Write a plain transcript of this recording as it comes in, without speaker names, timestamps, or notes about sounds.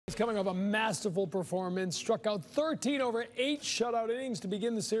coming off a masterful performance, struck out 13 over 8 shutout innings to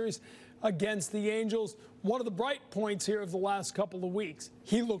begin the series against the Angels. One of the bright points here of the last couple of weeks.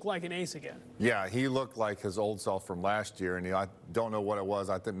 He looked like an ace again. Yeah, he looked like his old self from last year, and I don't know what it was.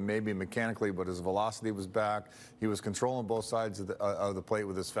 I think maybe mechanically, but his velocity was back. He was controlling both sides of the plate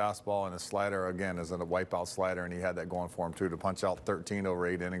with his fastball, and his slider, again, is a wipeout slider, and he had that going for him, too. To punch out 13 over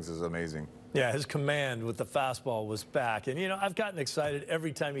 8 innings is amazing. Yeah, his command with the fastball was back. And, you know, I've gotten excited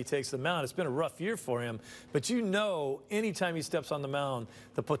every time he takes the mound. It's been a rough year for him. But you know, anytime he steps on the mound,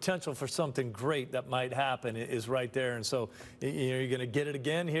 the potential for something great that might happen is right there. And so, you know, you're going to get it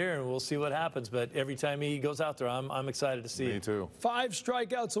again here, and we'll see what happens. But every time he goes out there, I'm excited to see it. Me too. 5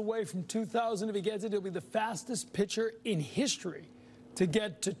 strikeouts away from 2,000. If he gets it, he'll be the fastest pitcher in history to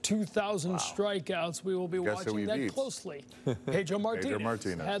get to 2,000 strikeouts. We will be watching that closely. Pedro Martinez, Pedro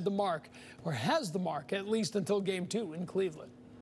Martinez had the mark, or has the mark, at least until Game 2 in Cleveland.